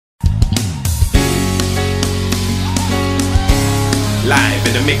Live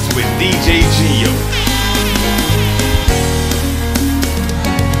in the mix with DJ Gio.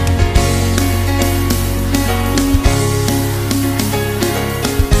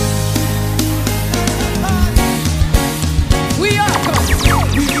 We are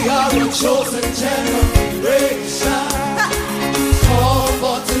a chosen generation, called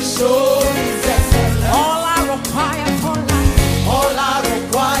for to show His excellence. All I require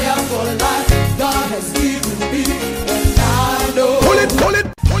for life, God has given me, and I know. Pull it.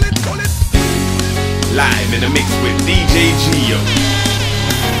 Live in the mix with DJ Gio.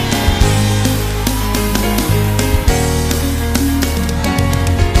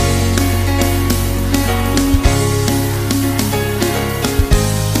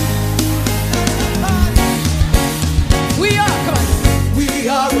 We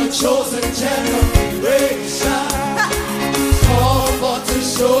are a chosen generation, called for to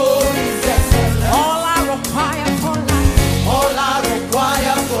show His excellence. All I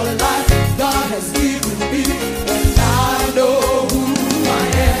require for life, God has given me, and I know who I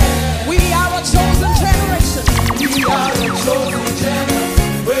am. We are a chosen generation. We are a chosen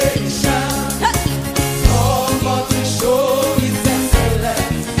generation, called for to show His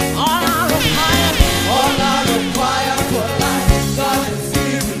excellence. All I require for life, God has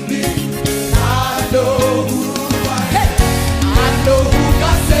given me, and I know who I am. I know who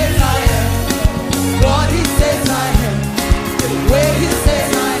God says I am, what He says I am, the way He says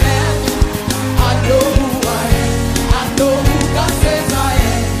I am. I know who I am. I know who God says I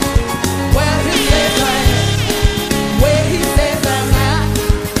am, where He says I am, where He says I'm at.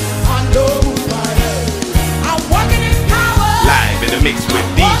 I know who I am. I'm walking in power. Live in the mix with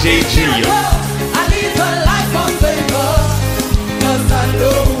DJ Gio. I live a life of favor, 'cause I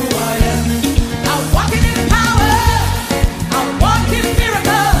know who I am. I'm walking in power. I'm walking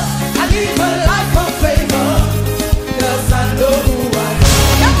miracle. I live a life of favor, 'cause I know who I am.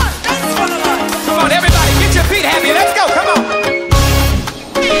 Come on, dance for the Lord. Come on, everybody, get your feet happy. Let's go. Come on.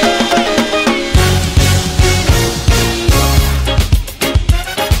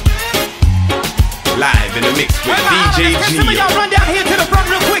 Live in the mix with Where my DJ Islanders? Can some of Gio. y'all run down here to the front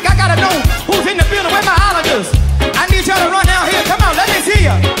real quick? I gotta know who's in the building. Where my Islanders? I need y'all to run down here. Come on, let me see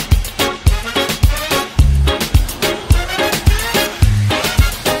ya.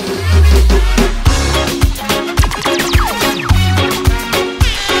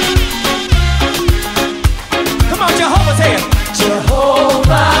 Come on, Jehovah's here.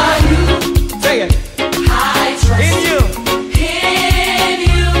 Jehovah, you, Say it. I trust In you. in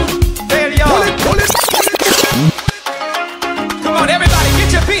you. Say it, y'all. Come on, everybody, get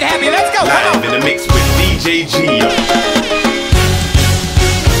your feet happy. Let's go. Come Live on. in the mix with DJ Gio.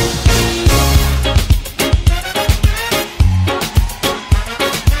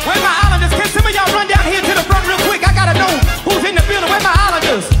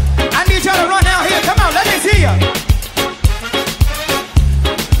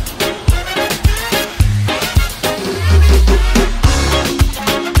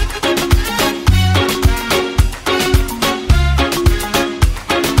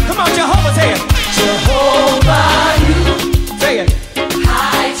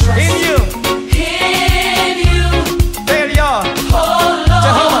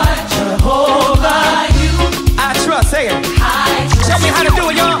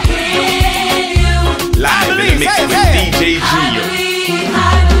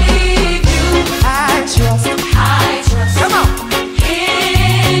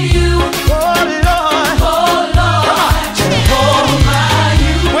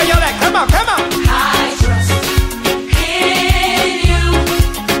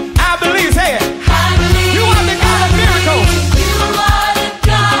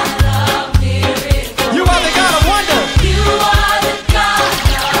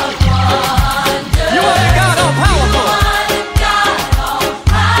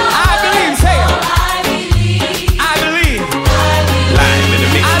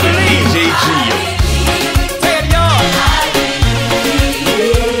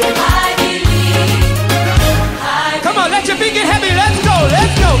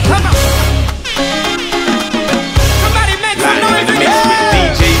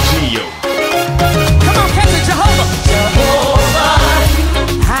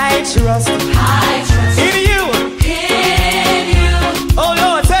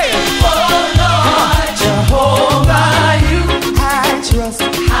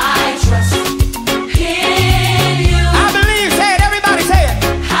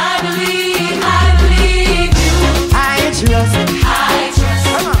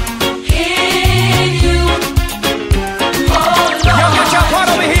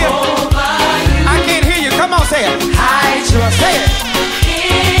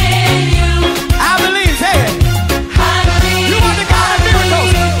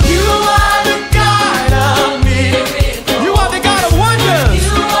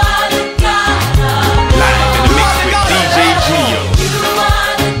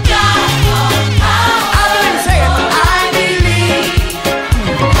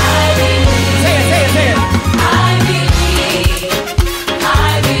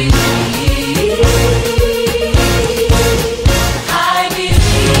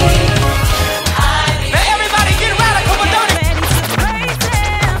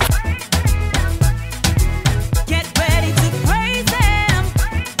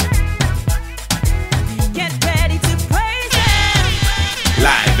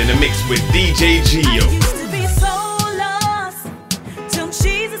 with DJ Gio. I used to be so lost till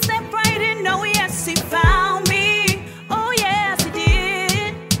Jesus stepped right in. Oh yes, he found me. Oh yes, he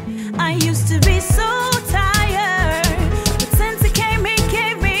did. I used to be so tired, but since he came, he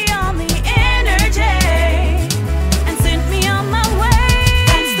gave me all the energy and sent me on my way.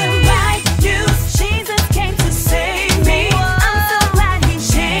 That's the right news. Jesus came to save me. I'm so glad he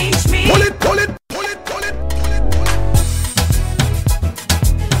changed me. Pull it, pull it, pull it, pull it, pull it.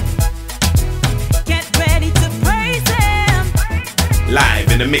 Get ready to praise him.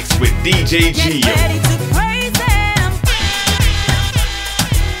 Live in the mix with DJ Get Gio. ready to praise him.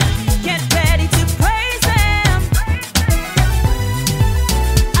 Get ready to praise him.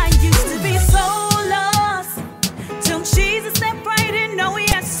 I used to be so lost till Jesus stepped right in. Oh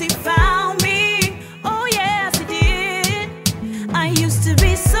yes, he found me. Oh yes, he did. I used to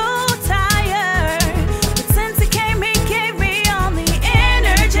be so tired, but since he came, he gave me all the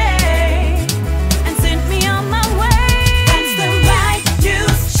energy and sent me on my way. That's the right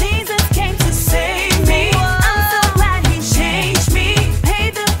news. Jesus came to save me. I'm so glad he changed me.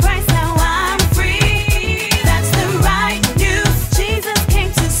 Paid the price, now I'm free. That's the right news. Jesus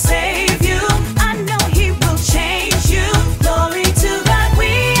came to save you. I know he will change you. Glory to God,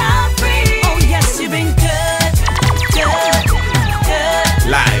 we are free. Oh yes, you've been good, good, good.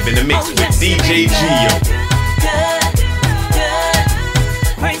 Live in the mix Oh, with yes, you've DJ been Gio. good, good.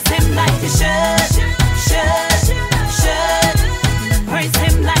 Praise him like you should. Praise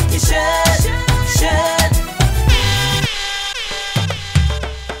him like you should.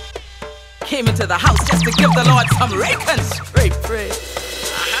 Came into the house just to give the Lord some Reagan straight praise.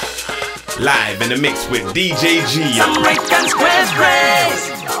 Live in the mix with DJ Gio. Some Reagan straight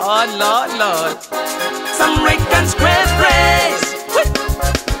praise. Lord, Lord, Lord. Some Reagan straight praise.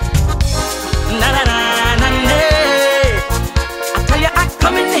 Na na na na na. I tell you, I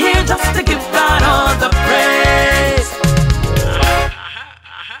come in here just to give God all the praise.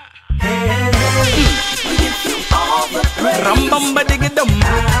 We give you all the praise. Rum bumba digga dum.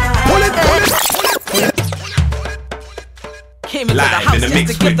 Pull it, pull it. Came into the Live house in the just mix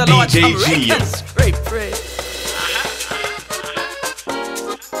to give with the Lord DJ some Gio. Reagan straight praise.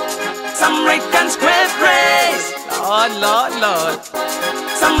 Some Reagan straight praise. Lord, Lord, Lord.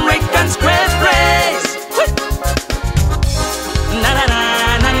 Some Reagan straight praise. Na na na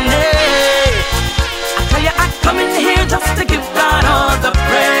na na. I tell you, I come in here just to give God all the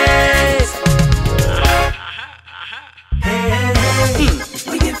praise.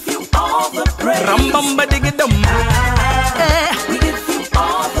 We give you all the praise. Rum bumba digga dum. We give you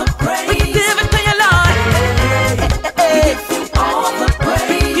all the praise. We give it to you, Lord. We give you all the praise.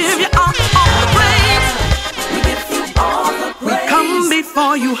 We give you all the praise. We give you all the praise. We come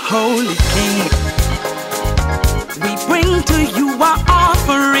before you, Holy King. We bring to you our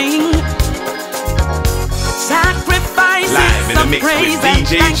offering, sacrifices Live in the of mix with praise and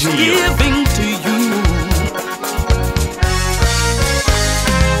DJ Gio. thanksgiving to you.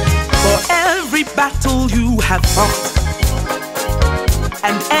 For every battle you have fought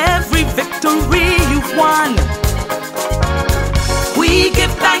and every victory you've won, we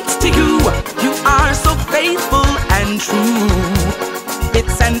give thanks to you. You are so faithful and true.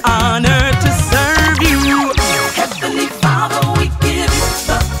 It's an honor to serve you. Heavenly Father, we give you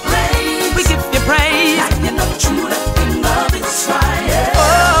the praise. We give you praise. Lion of Judah, King of Israel.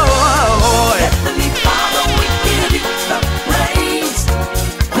 Oh, Heavenly Father, we give you the praise.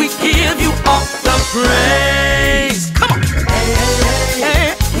 We give you all the praise. Come on.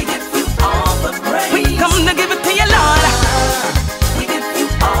 Hey. We give you all the praise. We come to give it to you, Lord. We give you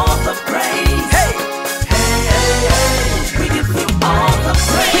all the praise. Hey. We give you all the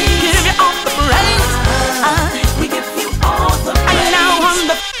praise. We give you all the praise. We give you all the praise. And now on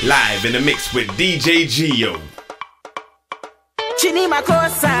the Live in the mix with DJ Gio. Chini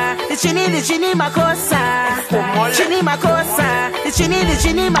makosa, the chini makosa. Chini makosa, the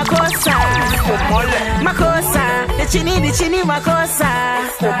chini makosa. Makosa, the chini makosa.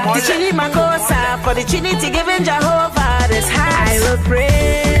 The chini makosa for the chini to give in Jehovah this high. I will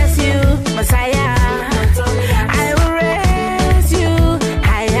praise you, Messiah. I will raise you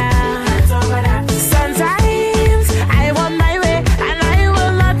higher. Sometimes I want my way, and I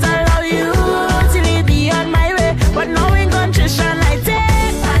will not allow you to lead me on my way. But knowing contrition, I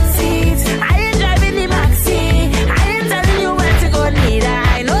take back seats. I ain't driving the maxi. I ain't telling you where to go, neither.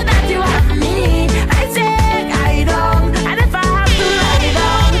 I know that you have me. I take, I don't, and if I have to lie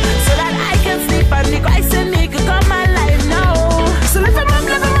down, so that I can sleep and the Christ in me could come alive now. So live him up,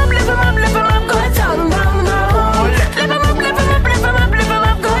 live him up, live him up, live him up, go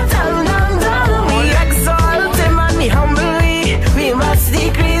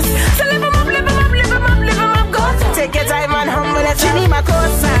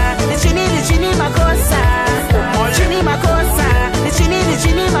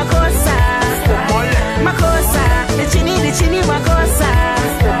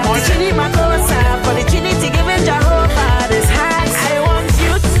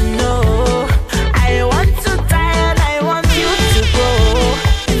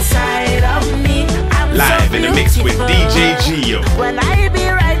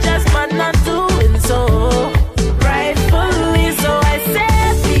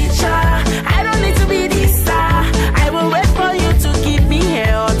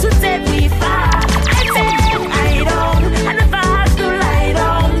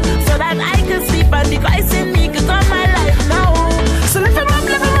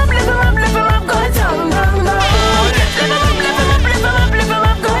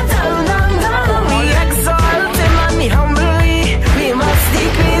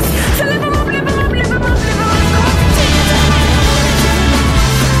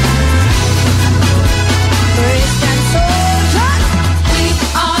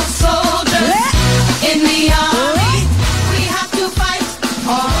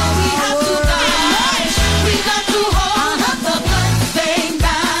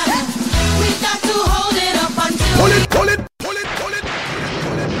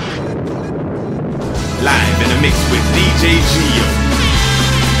mix with DJ Gio.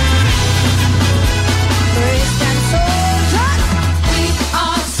 We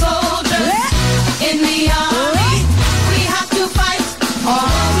are soldiers in the army. We have to fight, or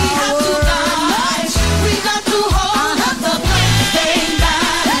we have to die. We got to hold up the bloodstained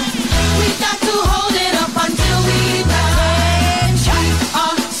banner. We got to hold it up until we die. We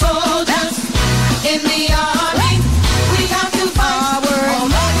are soldiers in the army. We have to fight, or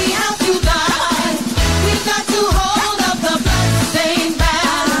we have to die. We got to hold up the bloodstained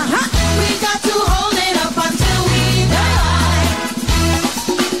banner. We got to hold it up until we die.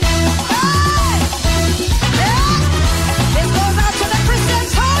 This goes out to the Christian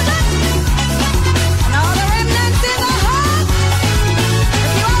soldiers and all the remnants in the heart.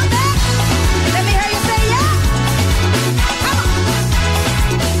 If you out there, let me hear you say yeah. Come on.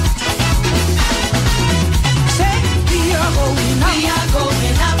 Say we are going up. We are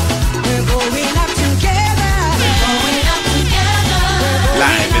going up. We're going up together. Going up together.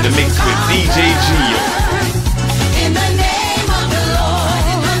 Live in the mix with DJ Gio. In the name of the Lord.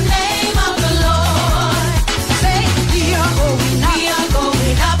 In the name of the Lord. Say we are going up. We are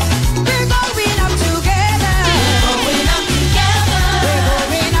going up. We're going up together. Going up together. We're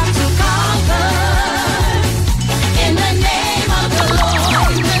going up to conquer. In the name of the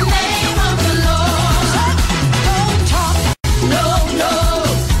Lord. In the name of the Lord. Don't talk, No, no.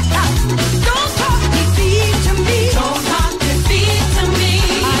 don't talk defeat to me. Don't talk defeat to me.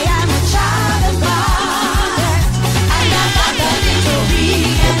 I am a child of God. And I got the victory.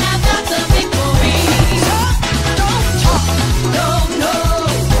 And I got the victory. Don't talk, No, no.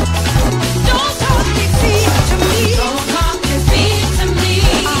 don't talk defeat to me. Don't talk defeat to me.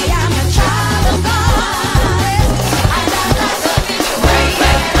 I am a child of God. And I got the victory.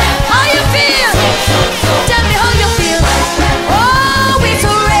 How you feel? Tell me how you feel. Oh, it's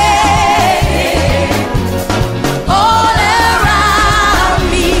raining all around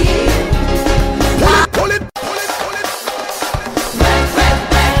me. Pull it, pull it, pull it.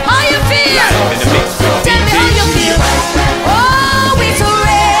 How you feel? Live in the mix with Tell me how you DJ feel. Gio. Oh, it's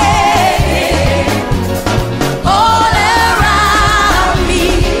raining all around me.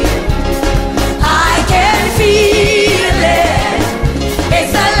 I can feel it.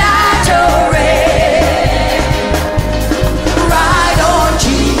 It's a light of rain. Ride on,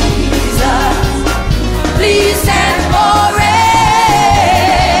 Jesus. Please send more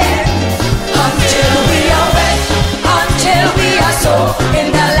rain until we are wet, until we are so in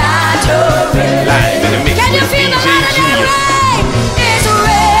the light of rain. Live in the mix Can you with feel the DJ light of that Gio. rain? It's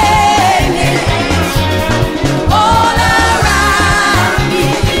raining all around me.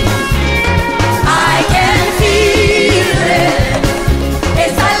 I can feel it.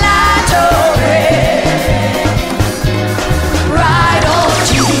 It's a light of rain. Ride on,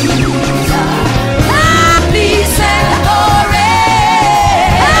 Jesus. Please send more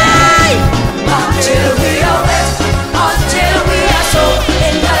rain until we are wet, until we are so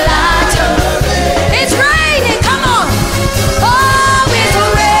in the light of rain. It's raining, come on. Oh, it's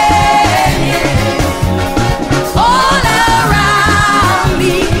raining all around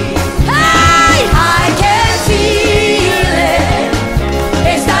me. Hey, I can feel it.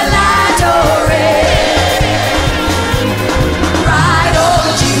 It's the light of rain. Ride on,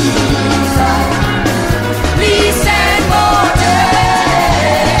 Jesus. Please send more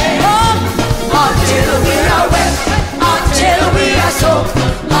rain. Oh, until we are wet, until we are so,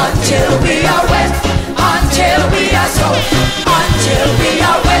 until we are wet, until we are so, until we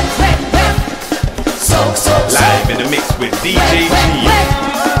are wet, wet, wet. Soak, soak, soak. Live in the mix with DJ Gio.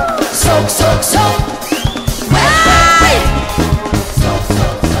 Soak, soak, soak. Hey!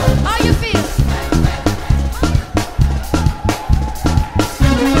 How you feel?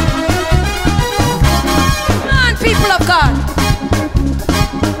 Come on, people of God.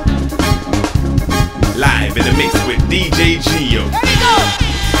 Live in the mix with DJ Gio. Here we go.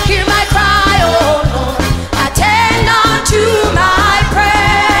 Hear my cry, oh Lord. Attend unto my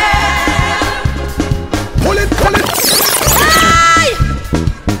prayer. Pull it, pull it. Hey!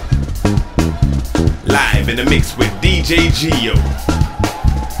 Live in the mix with DJ Gio.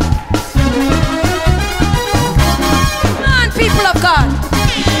 Come on, people of God.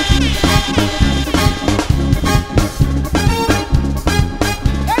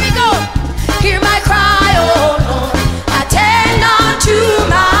 Here we go. Hear my cry, oh Lord. Attend unto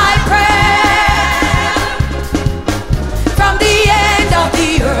my prayer. From the end of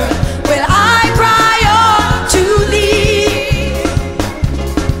the earth will I cry unto thee.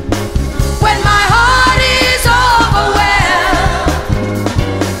 When my heart is overwhelmed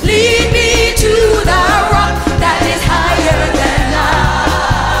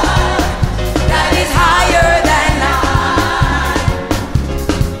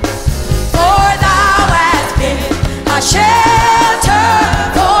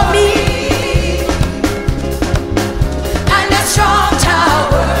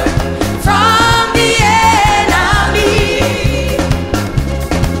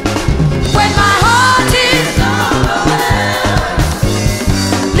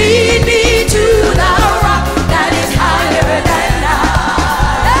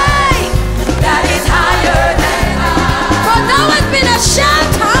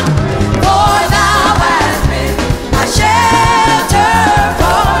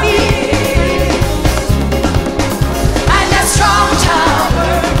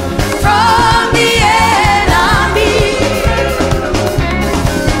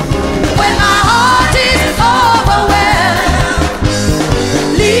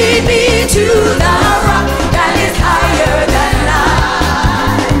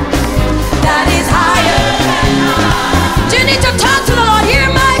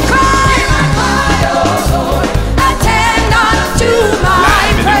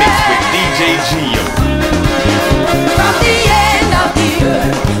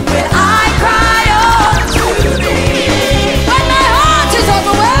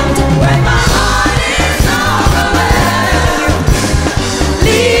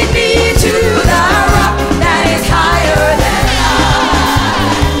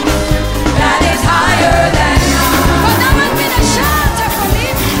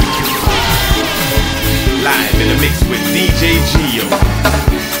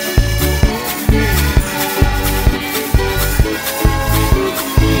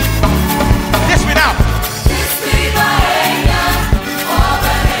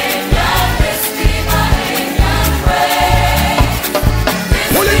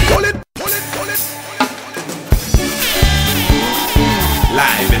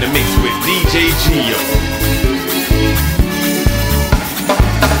Live in the mix with DJ Gio.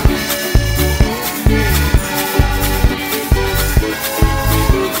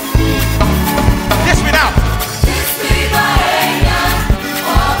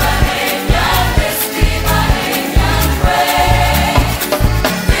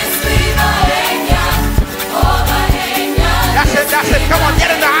 Come on,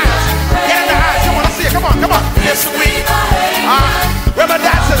 get in the house. Get in the house. You want to see it? Come on, come on. This week. Where my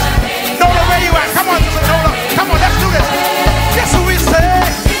dancers? Nola, where you at? Come on, Nola. Come on, let's do this. Guess who we say?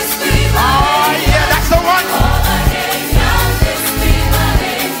 Oh, yeah, that's the one.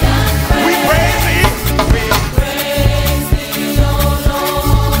 We praise thee.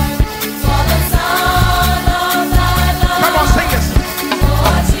 Come on, sing this.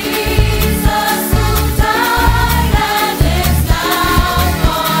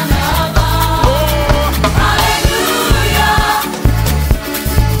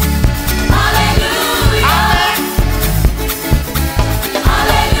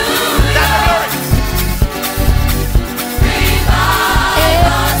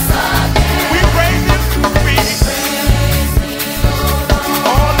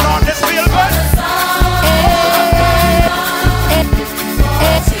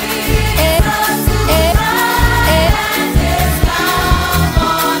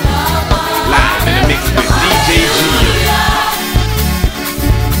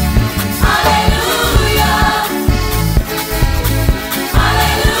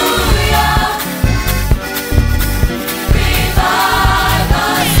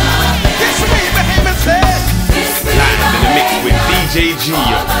 DJ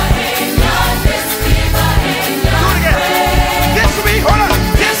Gio.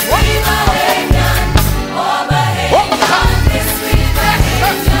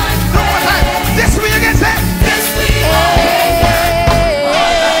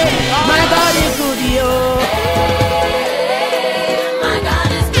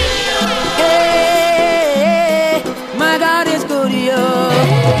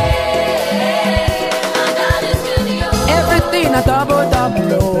 Double,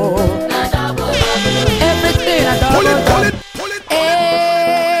 double, oh. Everything a double, double.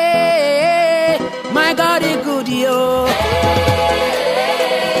 Hey, my God is good, yo.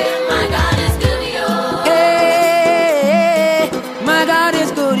 My God is good, yo. Hey, my God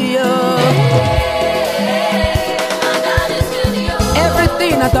is good, yo. My God is good, yo.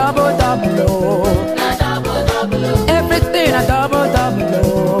 Everything a double, double, oh. Everything a double, double, oh.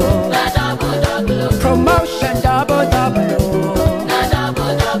 Promotion double, double, oh.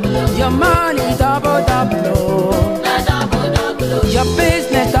 Your money double, double, oh. Your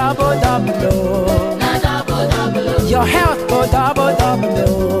business double, double, oh. Your health go double, double,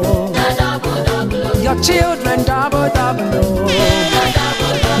 oh. Your children double, double, oh.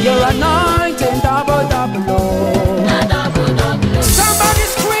 Your anointing double, double, oh. Somebody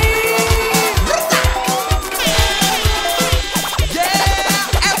scream!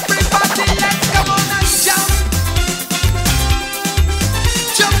 Yeah, everybody, let's come on and jump.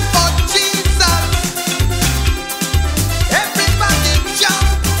 Jump for Jesus. Everybody jump.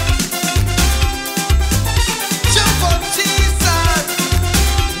 Jump for Jesus.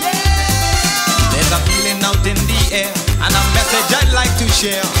 Yeah. There's a feeling out in the air and a message I'd like to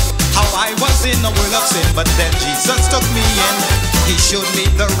share. How I was in a world of sin, but then Jesus took me in. He showed me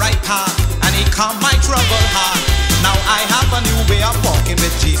the right path and he calmed my troubled heart. Now I have a new way of walking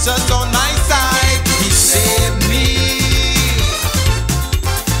with Jesus on my side. He saved me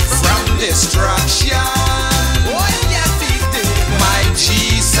from destruction. Oh, yes, he did. My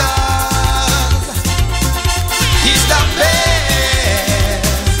Jesus, he's the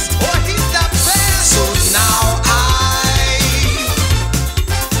best. Oh, he's the best. So now I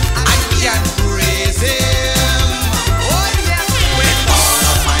can praise him. Oh, yes, With all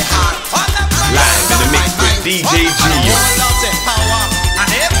of my heart, all of my Live in the mix with DJ Gio. all love and power and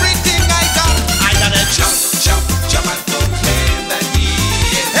everything I got. I gotta jump, jump, jump and proclaim that he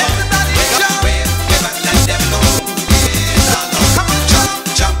is Lord. Everybody jump. Wave and let them know he is our Lord. Come on, jump.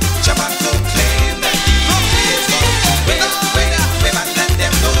 Jump, jump and proclaim that he is Lord. Wave and let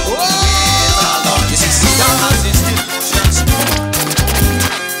them know he is our Lord. You see, Satan has his delusions.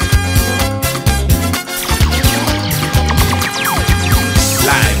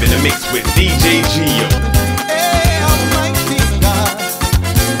 Live in the mix with DJ Gio. Hey, Almighty God,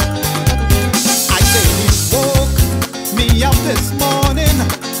 I say he woke me up this morning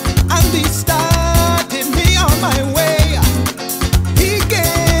and he started me on my way. He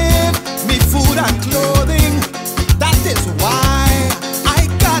gave me food and clothing. That is why I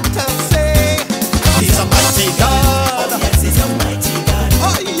got to say he's a mighty God. Oh yes, he's a mighty God.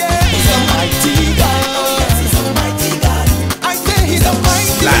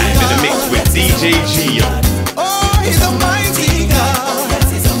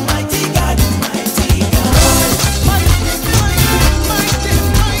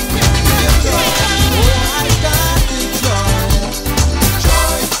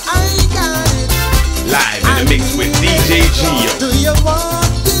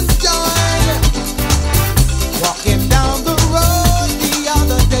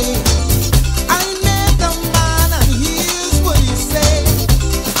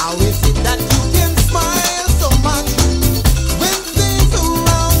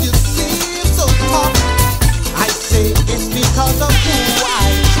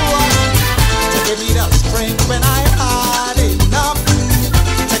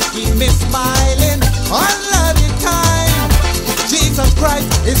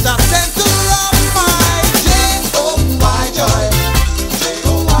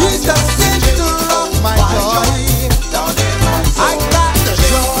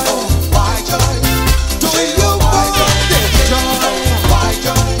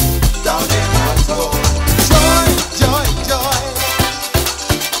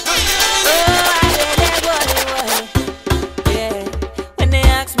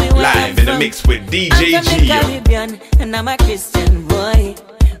 mix with DJ I'm from the Gio. Caribbean, and I'm a Christian boy.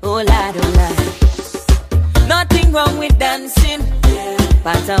 Oh Lord, oh Lord. Nothing wrong with dancing,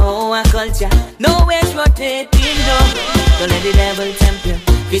 part of our culture. No ways rotating, no. Don't let the devil tempt you.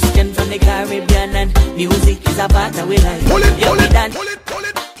 Christian from the Caribbean, and music is a part of our life. Pull it, Yeah, pull we it, dance. pull it, pull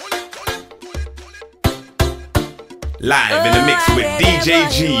it. Live in the mix with DJ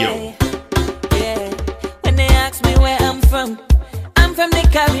Gio. Yeah. When they ask me where I'm from the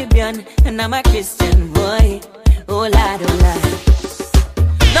Caribbean, and I'm a Christian boy. Oh Lord, oh Lord.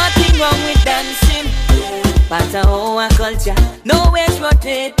 Nothing wrong with dancing, part of our culture. No ways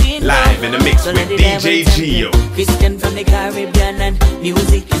rotating. Live in the mix So with let the devil DJ tempt you. Gio. Christian from the Caribbean, and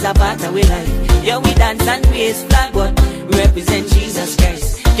music is a part of our life. Yeah, we dance and raise flag, but we represent Jesus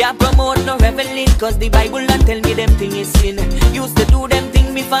Christ. Can't promote no reveling, cause the Bible don't tell me them thing is sin. Used to do them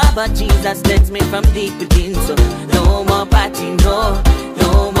thing before, but Jesus cleansed me from deep within. So no more partying,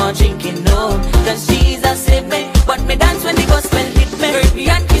 no more drinking, no. Cause Jesus saved me, but me dance when the gospel hit me.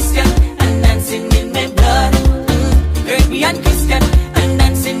 Caribbean Christian, and dancing in my blood. Caribbean Christian, and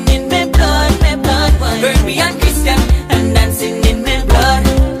dancing in my blood, my blood. Caribbean Christian, and dancing in my blood.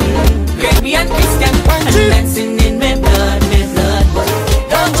 Caribbean Christian, and dancing in my blood, my blood.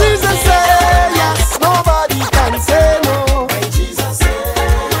 When Jesus say yes, nobody can say no. When Jesus say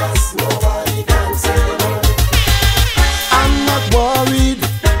yes, nobody can say no. I'm not worried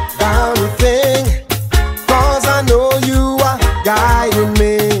about a thing, cause I know you are guiding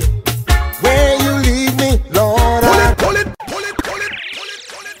me. Where you lead me, Lord, Pull it, pull it, pull it, pull it,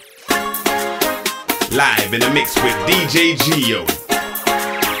 pull it. Live in the mix with DJ Gio.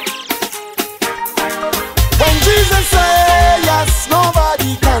 When Jesus say yes,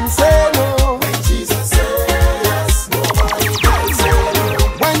 nobody can say no. When Jesus say yes, nobody can say no.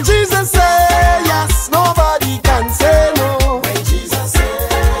 When Jesus say yes, nobody can say no. When Jesus say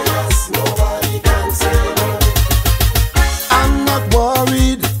yes, nobody can say no. I'm not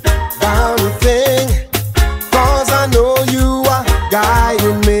worried about a thing, cause I know you are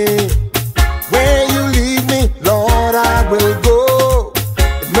guiding me. Where you lead me, Lord, I will go.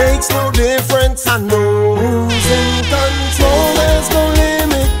 It makes no difference, I know who's in control. There's no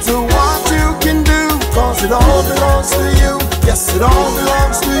limit to what you can do, cause it all belongs to you. Yes, it all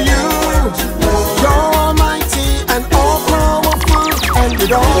belongs to you. You're almighty and all powerful, and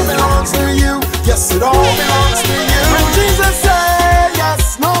it all belongs to you. Yes, it all belongs to you. When Jesus say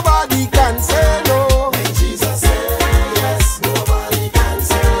yes, nobody can say no. When Jesus say yes, nobody can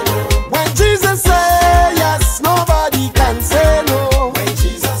say no. When Jesus say yes, nobody can say no. When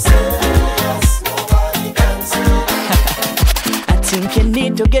Jesus say yes, nobody can say no. I think you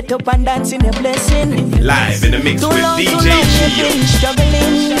need to get up and dance in your blessing. Live in the mix with DJ you've Gio. been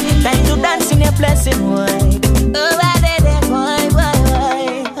struggling. Time to dance in your blessing, boy. Oh, boy,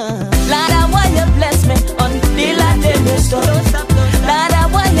 boy. Lord, I want you bless me until I tell you so. Lord, I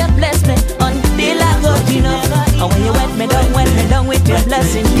want you bless me until I go to know. And when you wet me down with your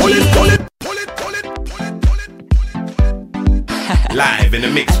blessing, Pull it, pull please. it, pull it, pull it, pull it, pull it. Live in the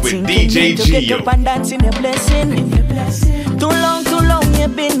mix with Think DJ you need to get up Gio. and dance in your blessing. Too long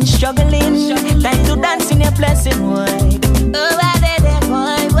you've been struggling. Time to dance in your blessing, boy. Oh,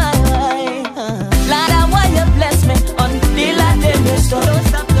 boy, boy. Lord, I want you bless me until I tell you so.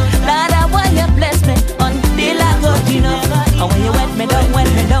 Lord, I want you bless me until I go to know. And when you wet me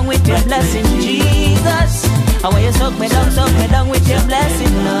down with your blessing, Jesus. And when you soak me down with your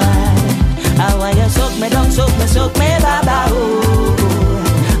blessing, Lord. And when you soak me, Baba,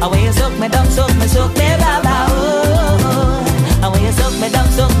 oh. And when you soak me, Baba, oh. And when you soak me,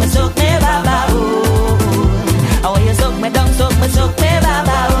 Baba, oh. And when you soak me,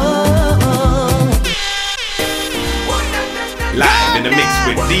 Baba, oh. Live in the mix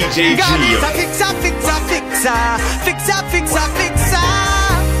with DJ God is a Gio. fixer, fixer, fixer, fixer, fixer, fixer.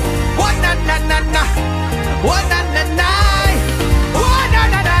 One na na na na, one na na na, one na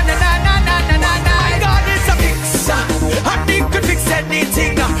na na na na na na na na. God is a fixer, and He could fix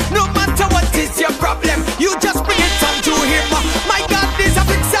anything. No matter what is your problem, you just bring it unto Him. My God is a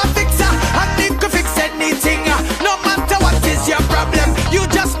fixer, fixer, and He could fix anything. No matter what is your problem, you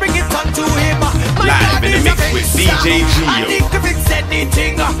just bring it unto Him. My Live God in the is mix a with fixer, DJ Gio. and He could fix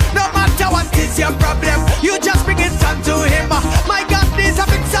anything. No matter what is your problem, you just bring it unto Him. My God is a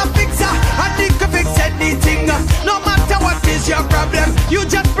fixer, fixer, and He could fix anything. No matter what is your problem, you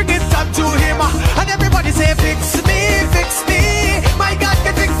just bring it unto Him. And everybody say, fix me, fix me. My God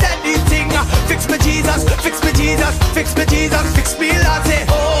can fix anything. Fix me, Jesus, fix me, Jesus, fix me, Jesus, fix me, Lord. Say,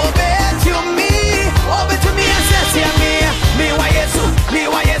 over to me, and say, me wa Yesu, me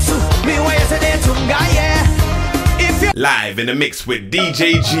wa Yesu, me wa Yesu, de tunga, yeah. If you Live in the mix with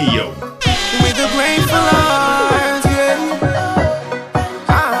DJ Gio. a grateful heart, yeah.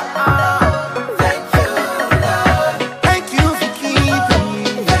 Thank you, Lord. Thank you for keeping me.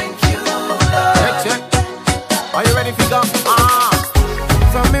 Thank you, Lord. Check. Are you ready for go?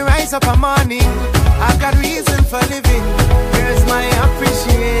 From me rise up a morning, I've got reason for living. Here's my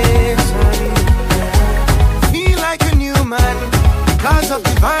appreciation. Feel like a new man because of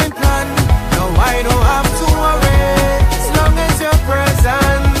divine plan. No, I don't have to worry as long as your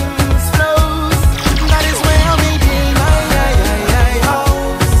presence flows. That is where I will build my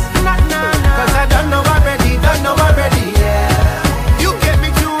house. Cause I don't know already, yeah. You get me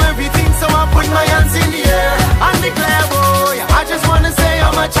through everything, so I put my hands in the air and declare, boy, I just wanna say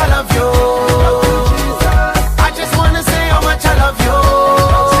how much I love you. I just wanna say how much I love you.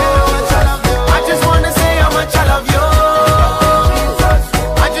 I just wanna say how much I love you.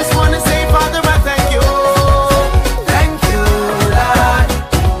 I just wanna say, Father, I thank you. Thank you, Lord.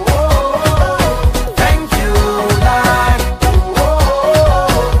 Thank you, Lord.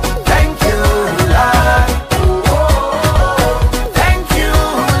 Thank you, Lord. Thank you,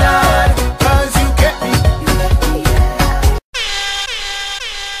 Lord. 'Cause you get me.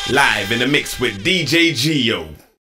 Live in the mix with DJ Gio.